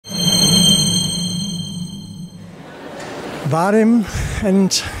Vadim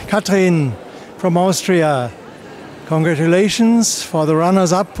and Katrin from Austria, congratulations for the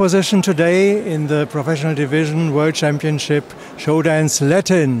runners-up position today in the Professional Division World Championship Show Dance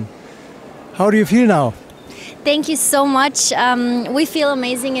Latin. How do you feel now? Thank you so much. We feel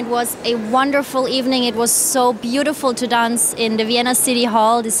amazing. It was a wonderful evening. It was so beautiful to dance in the Vienna City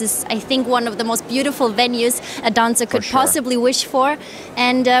Hall. This is, I think, one of the most beautiful venues a dancer could possibly wish for.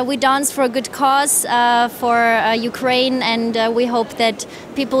 And we danced for a good cause, for Ukraine, and we hope that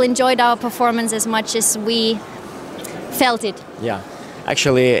people enjoyed our performance as much as we felt it. Yeah,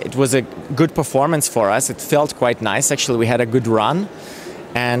 actually, it was a good performance for us. It felt quite nice. Actually, we had a good run.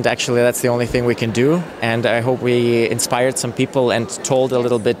 And actually, that's the only thing we can do. And I hope we inspired some people and told a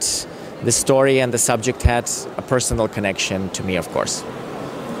little bit the story, and the subject had a personal connection to me, of course.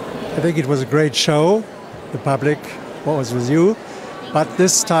 I think it was a great show. The public was with you. But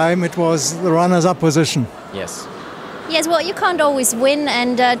this time it was the runners-up position. Yes. Yes, well, you can't always win,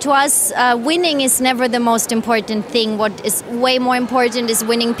 and to us, winning is never the most important thing. What is way more important is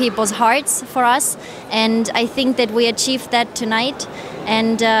winning people's hearts for us, and I think that we achieved that tonight,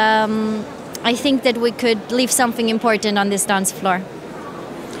 and I think that we could leave something important on this dance floor.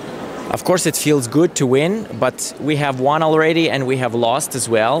 Of course, it feels good to win, but we have won already and we have lost as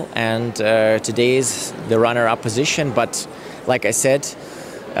well, and today is the runner-up position, but like I said,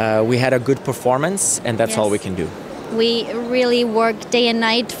 we had a good performance, and that's all we can do. We really worked day and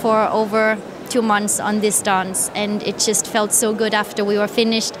night for over 2 months on this dance, and it just felt so good after we were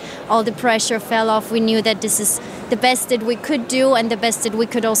finished. All the pressure fell off. We knew that this is the best that we could do and the best that we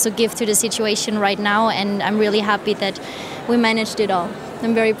could also give to the situation right now, and I'm really happy that we managed it all.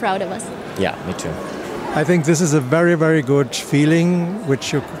 I'm very proud of us. Yeah, me too. I think this is a very, very good feeling,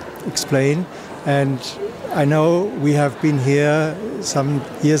 which you explain, and I know we have been here some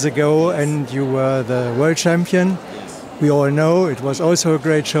years ago and you were the world champion. We all know it was also a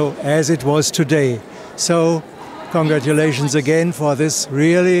great show, as it was today. So congratulations again for this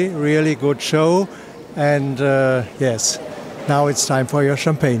really, really good show. And yes, now it's time for your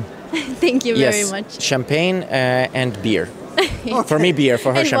champagne. Thank you very much. Champagne and beer. Okay. For me, beer.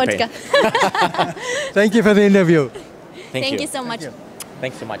 For her, and champagne. Vodka. Thank you for the interview. Thank you so much.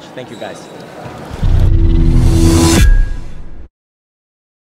 Thanks so much. Thank you, guys.